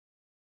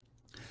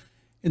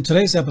In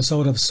today's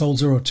episode of Soul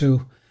Zero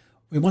 2,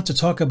 we want to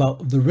talk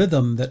about the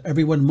rhythm that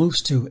everyone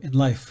moves to in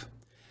life.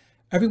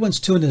 Everyone's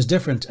tune is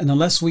different, and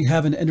unless we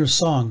have an inner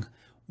song,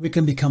 we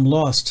can become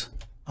lost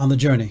on the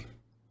journey.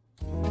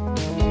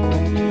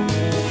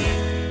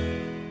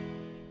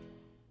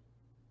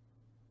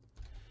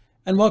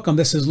 And welcome,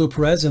 this is Lou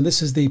Perez, and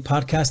this is the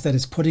podcast that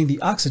is putting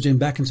the oxygen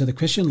back into the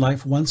Christian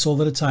life one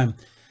soul at a time.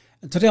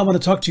 And today I want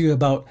to talk to you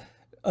about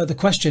the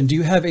question, do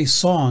you have a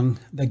song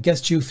that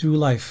gets you through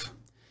life?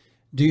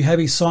 Do you have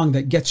a song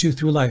that gets you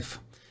through life?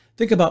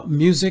 Think about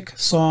music,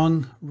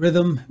 song,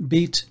 rhythm,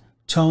 beat,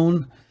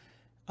 tone,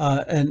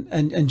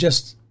 and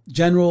just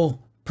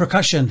general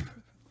percussion.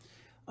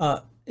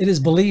 It is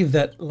believed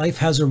that life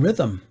has a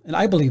rhythm, and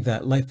I believe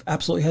that life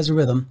absolutely has a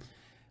rhythm.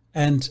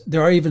 And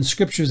there are even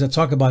scriptures that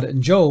talk about it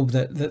in Job,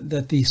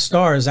 that the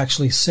stars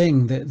actually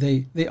sing, that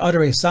they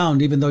utter a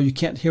sound even though you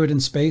can't hear it in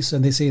space.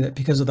 And they say that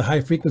because of the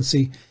high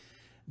frequency,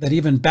 that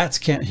even bats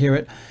can't hear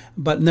it,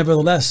 but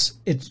nevertheless,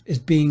 it's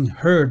being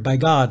heard by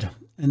God,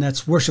 and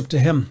that's worship to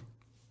Him.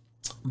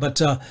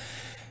 But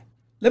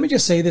let me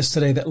just say this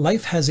today, that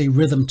life has a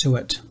rhythm to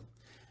it.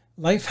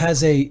 Life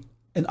has an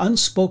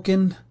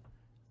unspoken,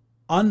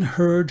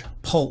 unheard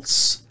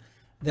pulse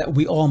that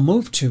we all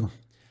move to.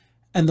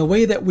 And the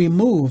way that we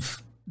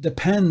move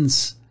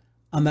depends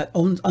on that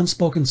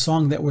unspoken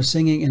song that we're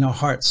singing in our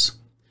hearts.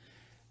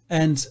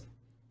 And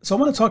so I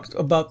want to talk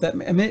about that.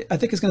 I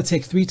think it's going to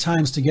take 3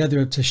 times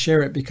together to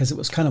share it because it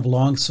was kind of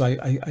long. So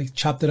I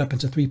chopped it up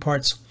into 3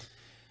 parts.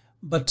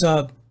 But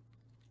have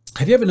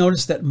you ever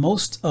noticed that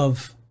most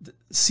of the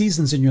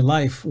seasons in your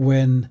life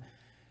when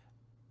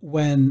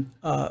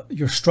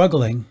you're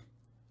struggling,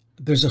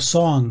 there's a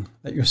song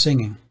that you're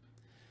singing?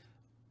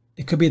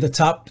 It could be the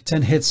top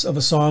 10 hits of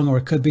a song, or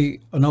it could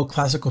be an old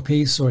classical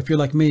piece. Or if you're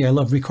like me, I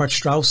love Richard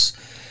Strauss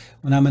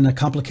when I'm in a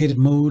complicated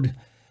mood.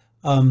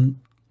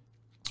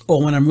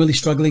 Or when I'm really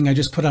struggling, I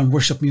just put on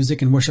worship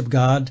music and worship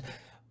God.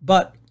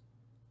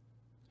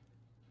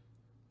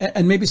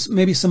 And maybe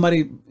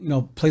somebody,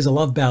 plays a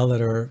love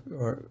ballad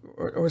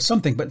or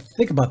something. But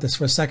think about this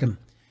for a second.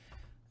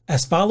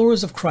 As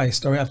followers of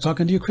Christ, or I'm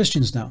talking to you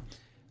Christians now,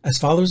 as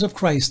followers of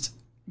Christ,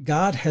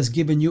 God has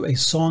given you a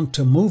song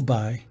to move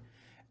by,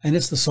 and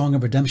it's the song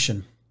of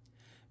redemption,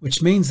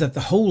 which means that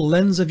the whole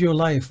lens of your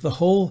life,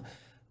 the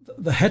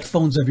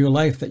headphones of your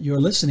life that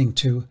you're listening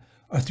to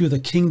are through the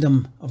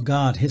kingdom of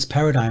God, His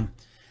paradigm.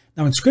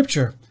 Now in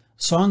Scripture,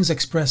 songs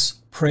express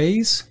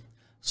praise,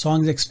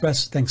 songs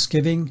express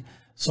thanksgiving,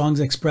 songs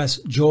express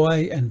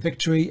joy and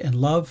victory and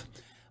love,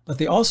 but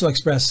they also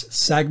express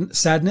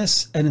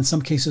sadness and in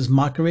some cases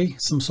mockery.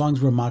 Some songs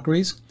were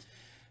mockeries,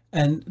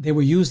 and they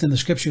were used in the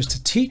Scriptures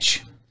to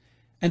teach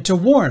and to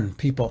warn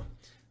people.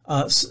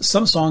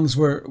 Some songs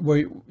were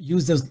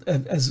used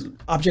as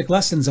object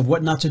lessons of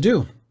what not to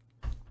do.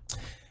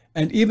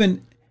 And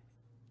even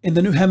in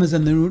the new heavens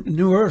and the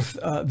new earth,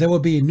 there will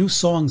be a new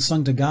song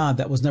sung to God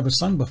that was never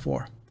sung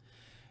before.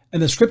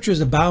 And the Scriptures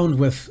abound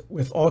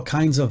with all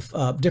kinds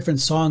of different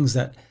songs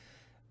that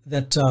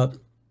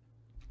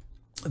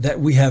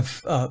we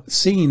have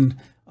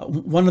seen.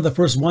 One of the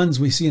first ones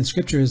we see in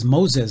Scripture is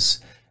Moses,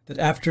 that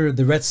after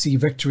the Red Sea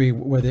victory,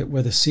 where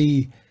the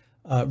sea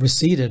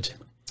receded,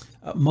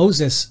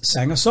 Moses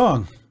sang a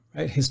song.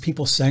 Right, his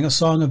people sang a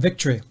song of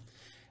victory.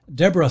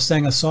 Deborah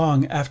sang a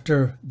song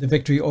after the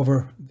victory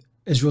over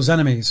Israel's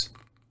enemies.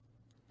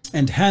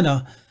 And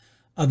Hannah,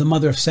 the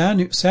mother of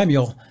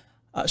Samuel,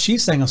 she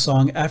sang a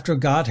song after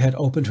God had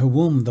opened her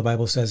womb, the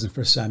Bible says in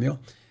 1 Samuel,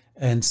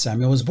 and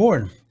Samuel was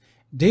born.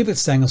 David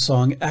sang a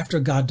song after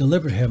God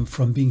delivered him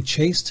from being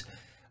chased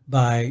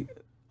by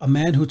a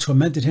man who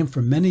tormented him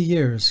for many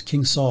years,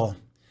 King Saul.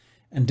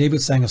 And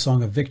David sang a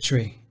song of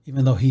victory,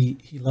 even though he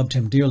loved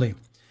him dearly.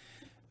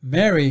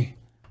 Mary,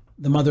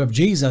 the mother of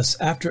Jesus,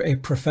 after a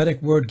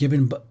prophetic word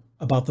given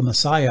about the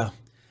Messiah,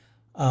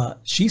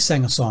 she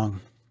sang a song.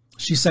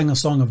 She sang a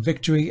song of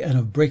victory and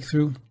of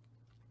breakthrough.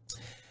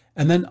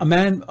 And then a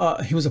man,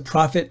 he was a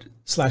prophet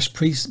 /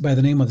 priest by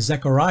the name of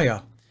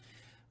Zechariah.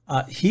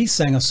 He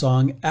sang a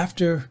song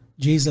after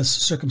Jesus'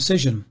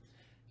 circumcision,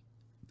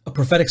 a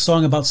prophetic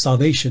song about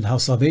salvation, how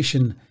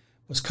salvation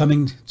was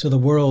coming to the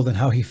world and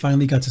how he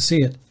finally got to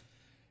see it.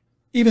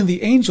 Even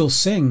the angels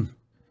sing.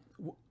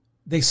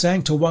 They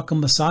sang to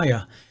welcome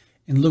Messiah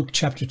in Luke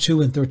chapter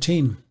 2 and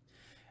 13.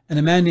 And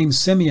a man named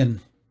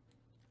Simeon,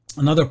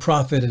 another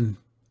prophet, and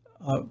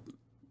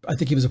I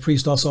think he was a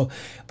priest also,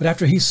 but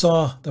after he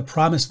saw the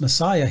promised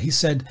Messiah, he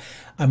said,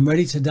 "I'm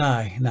ready to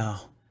die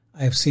now.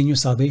 I have seen your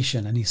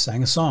salvation." And he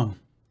sang a song.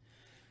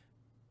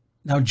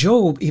 Now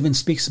Job even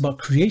speaks about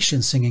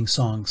creation singing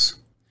songs.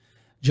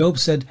 Job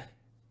said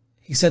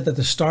that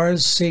the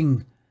stars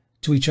sing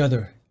to each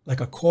other like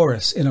a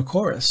chorus in a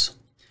chorus.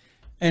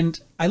 And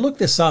I looked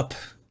this up,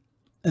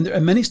 and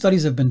many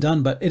studies have been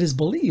done, but it is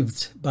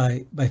believed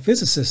by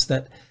physicists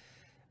that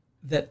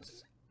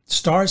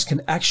stars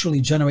can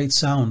actually generate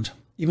sound,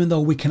 even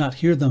though we cannot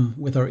hear them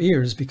with our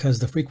ears because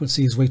the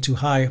frequency is way too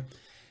high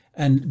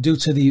and due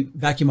to the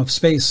vacuum of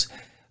space.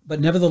 But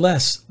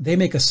nevertheless, they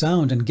make a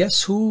sound. And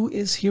guess who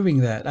is hearing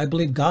that? I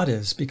believe God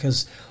is,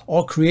 because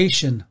all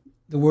creation,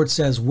 the word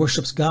says,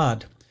 worships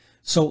God.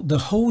 So the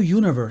whole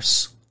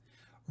universe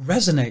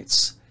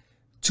resonates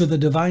to the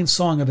divine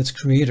song of its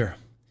creator.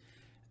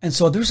 And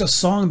so there's a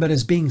song that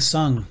is being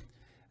sung.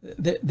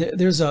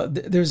 There's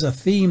a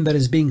theme that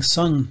is being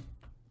sung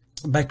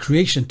by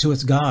creation to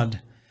its God.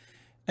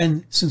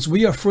 And since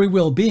we are free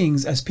will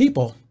beings as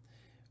people,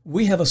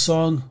 we have a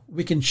song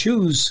we can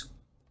choose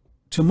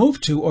to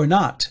move to or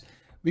not.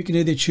 We can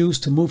either choose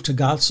to move to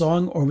God's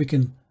song, or we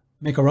can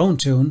make our own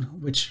tune,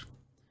 which,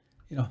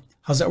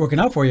 how's that working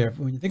out for you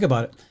when you think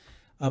about it?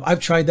 I've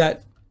tried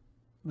that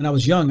when I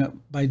was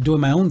young by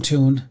doing my own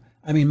tune.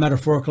 I mean,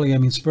 metaphorically, I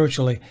mean,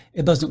 spiritually.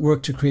 It doesn't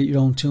work to create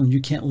your own tune.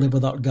 You can't live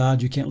without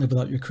God. You can't live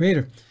without your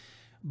creator.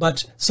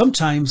 But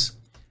sometimes,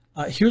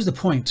 here's the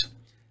point.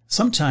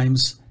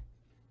 Sometimes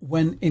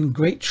when in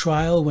great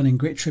trial, when in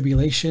great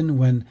tribulation,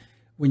 when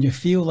you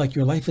feel like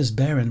your life is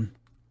barren,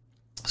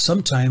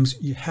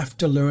 sometimes you have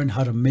to learn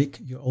how to make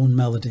your own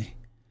melody.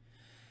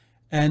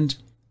 And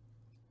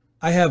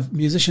I have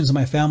musicians in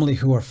my family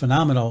who are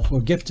phenomenal, who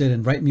are gifted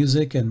and write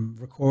music and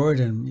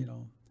record and,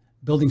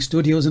 building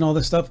studios and all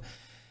this stuff.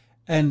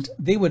 And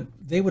they would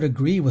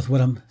agree with what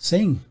I'm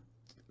saying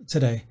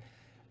today,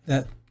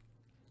 that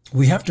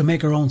we have to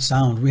make our own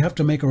sound. We have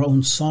to make our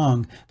own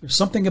song. There's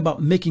something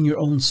about making your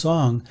own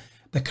song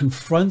that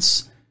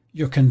confronts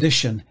your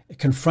condition. It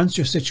confronts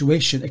your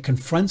situation. It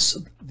confronts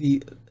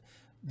the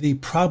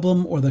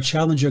problem or the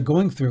challenge you're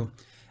going through,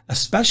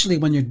 especially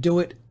when you do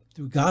it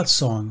through God's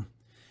song.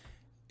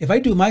 If I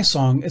do my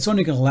song, it's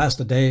only going to last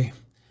a day.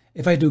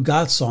 If I do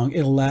God's song,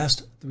 it'll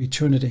last through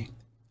eternity,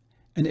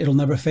 and it'll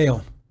never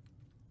fail.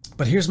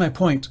 But here's my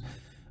point.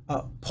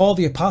 Paul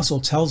the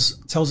Apostle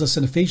tells us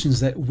in Ephesians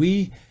that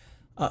we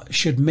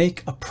should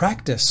make a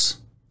practice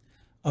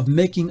of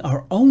making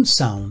our own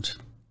sound,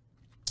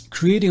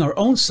 creating our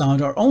own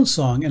sound, our own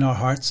song in our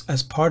hearts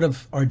as part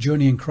of our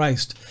journey in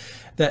Christ.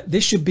 That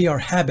this should be our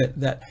habit,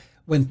 that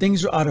when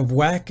things are out of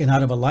whack and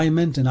out of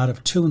alignment and out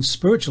of tune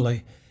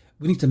spiritually,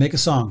 we need to make a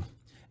song.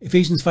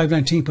 Ephesians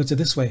 5:19 puts it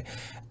this way: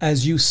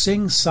 as you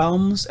sing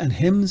psalms and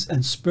hymns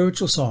and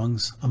spiritual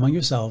songs among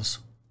yourselves,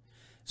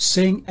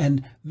 sing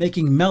and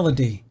making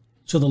melody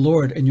to the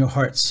Lord in your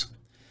hearts.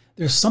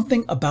 There's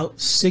something about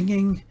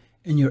singing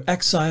in your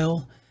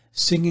exile,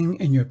 singing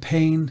in your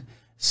pain,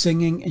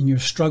 singing in your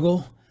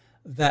struggle,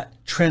 that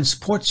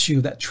transports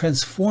you, that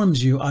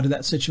transforms you out of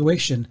that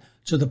situation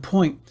to the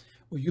point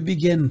where you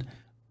begin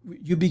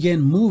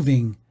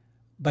moving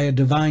by a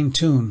divine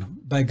tune,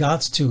 by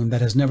God's tune that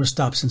has never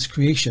stopped since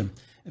creation.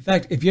 In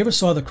fact, if you ever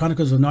saw the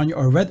Chronicles of Narnia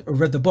or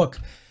read the book,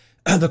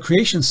 the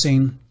creation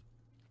scene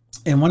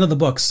in one of the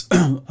books,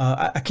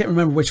 I can't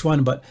remember which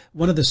one, but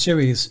one of the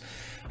series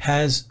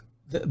has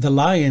the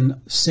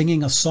lion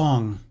singing a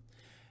song,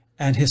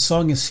 and his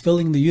song is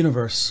filling the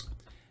universe,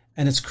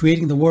 and it's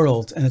creating the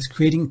world, and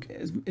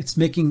it's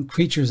making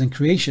creatures and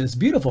creation. It's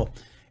beautiful.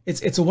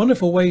 It's a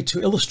wonderful way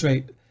to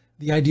illustrate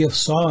the idea of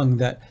song,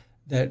 that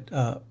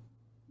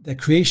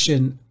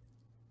creation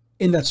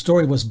in that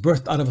story was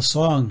birthed out of a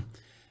song,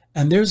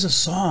 and there's a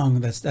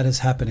song that is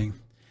happening.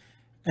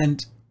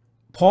 And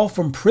Paul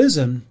from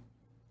prison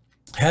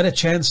had a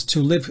chance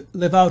to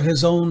live out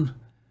his own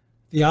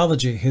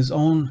theology, his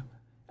own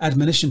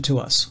admonition to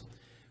us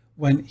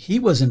when he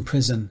was in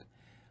prison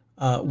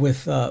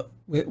with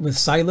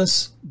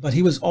Silas, but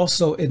he was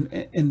also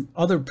in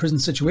other prison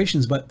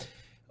situations. But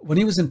when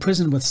he was in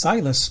prison with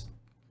Silas,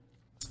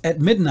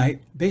 at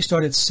midnight, they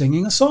started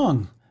singing a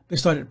song. They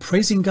started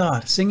praising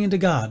God, singing to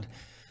God.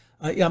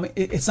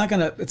 It's not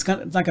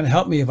gonna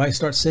help me if I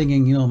start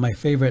singing, my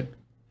favorite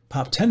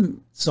Pop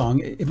 10 song.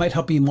 It might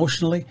help me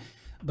emotionally,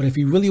 but if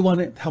you really want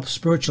to help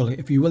spiritually,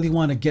 if you really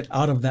want to get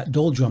out of that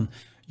doldrum,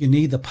 you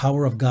need the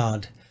power of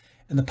God.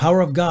 And the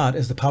power of God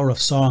is the power of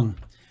song.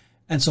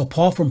 And so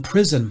Paul from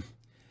prison,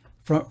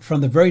 from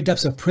the very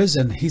depths of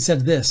prison, he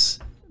said this.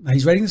 Now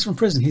he's writing this from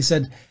prison. He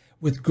said,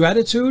 with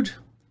gratitude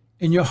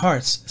in your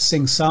hearts,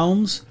 sing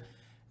psalms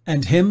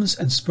and hymns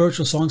and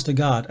spiritual songs to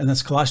God. And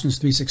that's Colossians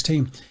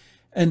 3:16.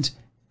 And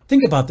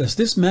think about this.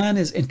 This man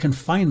is in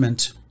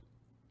confinement.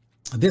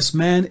 This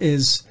man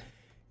is,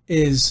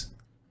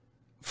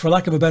 for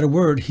lack of a better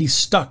word, he's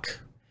stuck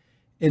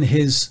in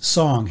his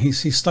song.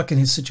 He's stuck in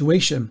his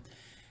situation.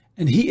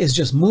 And he is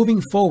just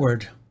moving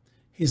forward.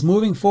 He's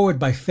moving forward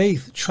by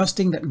faith,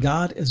 trusting that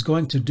God is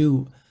going to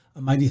do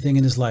a mighty thing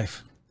in his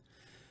life.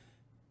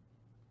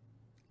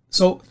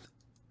 So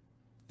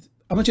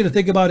I want you to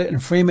think about it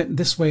and frame it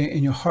this way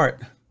in your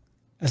heart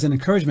as an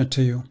encouragement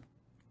to you.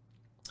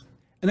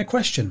 And a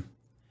question: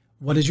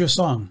 what is your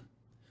song?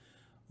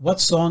 What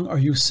song are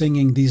you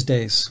singing these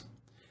days?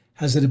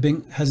 Has it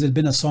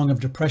been a song of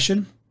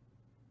depression?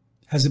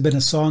 Has it been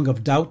a song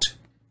of doubt,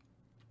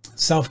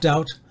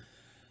 self-doubt,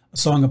 a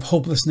song of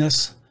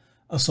hopelessness,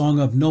 a song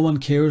of no one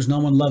cares, no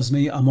one loves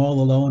me, I'm all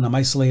alone, I'm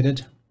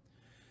isolated?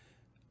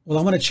 Well,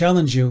 I want to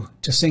challenge you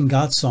to sing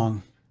God's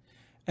song.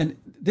 And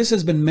this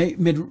has been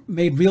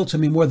made real to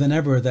me more than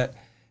ever, that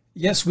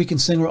Yes, we can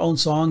sing our own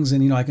songs,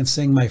 and I can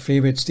sing my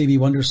favorite Stevie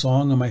Wonder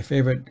song or my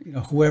favorite,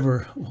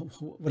 whoever,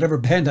 whatever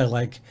band I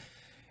like,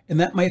 and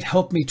that might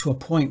help me to a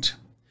point.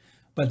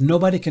 But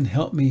nobody can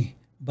help me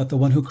but the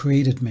one who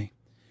created me,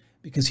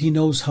 because he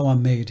knows how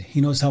I'm made. He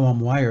knows how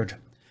I'm wired.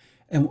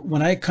 And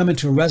when I come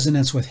into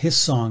resonance with his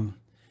song,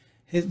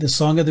 the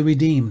song of the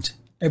redeemed,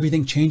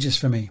 everything changes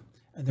for me,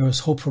 and there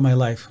is hope for my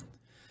life.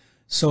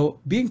 So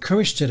be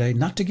encouraged today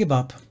not to give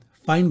up.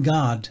 Find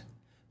God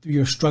through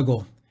your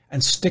struggle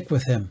and stick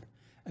with him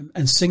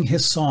and sing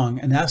his song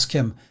and ask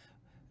him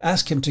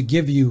to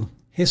give you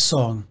his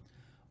song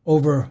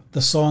over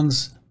the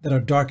songs that are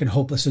dark and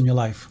hopeless in your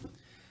life.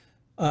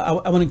 I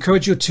want to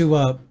encourage you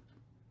to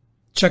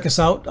check us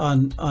out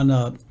on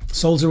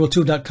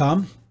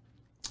soul02.com,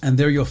 and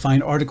there you'll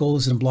find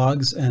articles and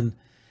blogs, and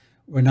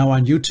we're now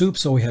on YouTube,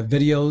 so we have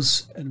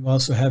videos, and we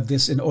also have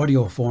this in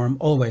audio form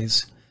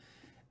always.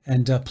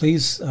 And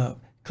please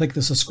click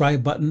the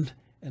subscribe button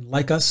and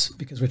like us,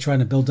 because we're trying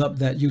to build up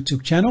that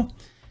YouTube channel,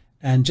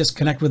 and just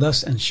connect with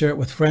us and share it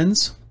with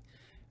friends.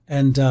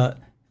 And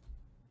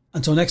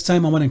until next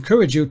time, I want to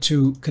encourage you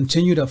to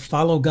continue to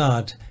follow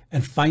God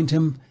and find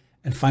him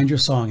and find your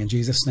song in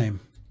Jesus'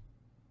 name.